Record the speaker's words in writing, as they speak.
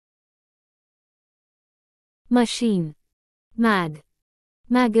machine, mad,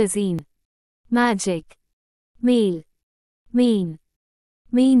 magazine, magic, male, mean,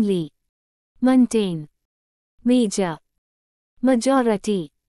 meanly, maintain, major,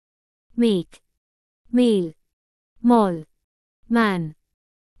 majority, make, male, mall, man,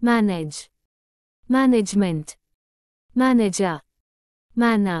 manage, management, manager,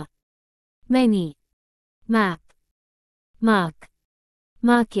 manner, many, map, mark,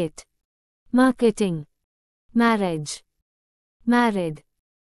 market, marketing, marriage, married,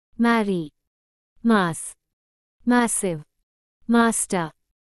 marry, mass, massive, master,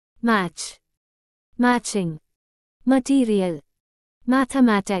 match, matching, material,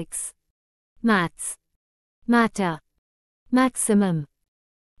 mathematics, maths, matter, maximum,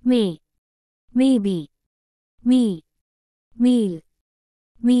 may, maybe, me, meal,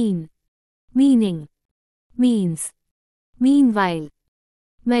 mean, meaning, means, meanwhile,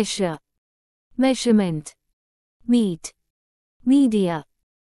 measure, measurement, meet, media,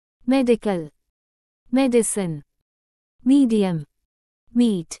 medical, medicine, medium,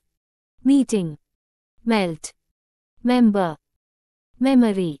 meet, meeting, melt, member,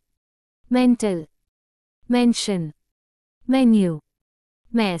 memory, mental, mention, menu,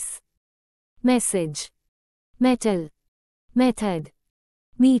 mess, message, metal, method,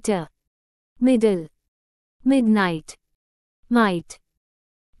 meter, middle, midnight, might,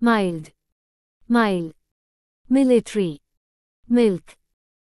 mild, mile, military, milk,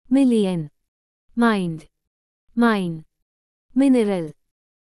 million, mind, mine, mineral,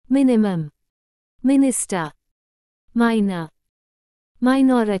 minimum, minister, minor,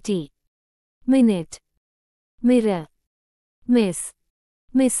 minority, minute, mirror, miss,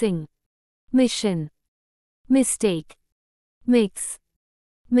 missing, mission, mistake, mix,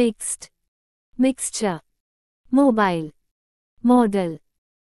 mixed, mixture, mobile, model,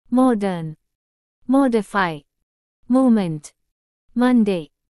 modern, modify, moment, Monday,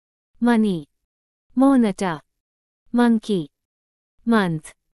 money, monitor, monkey,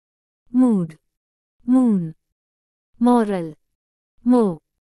 month, mood, moon, moral,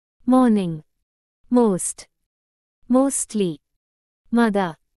 morning, most, mostly,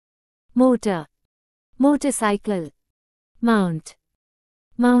 mother, motor, motorcycle, mount,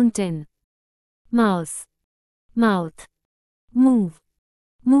 mountain, mouse, mouth, move,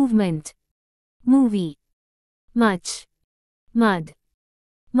 movement, movie, much, mud,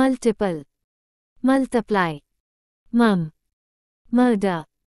 multiple, multiply, mum, murder,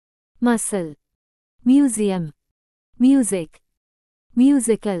 muscle, museum, music,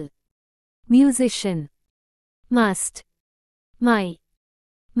 musical, musician, must, my,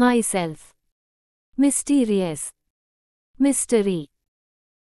 myself, mysterious, mystery,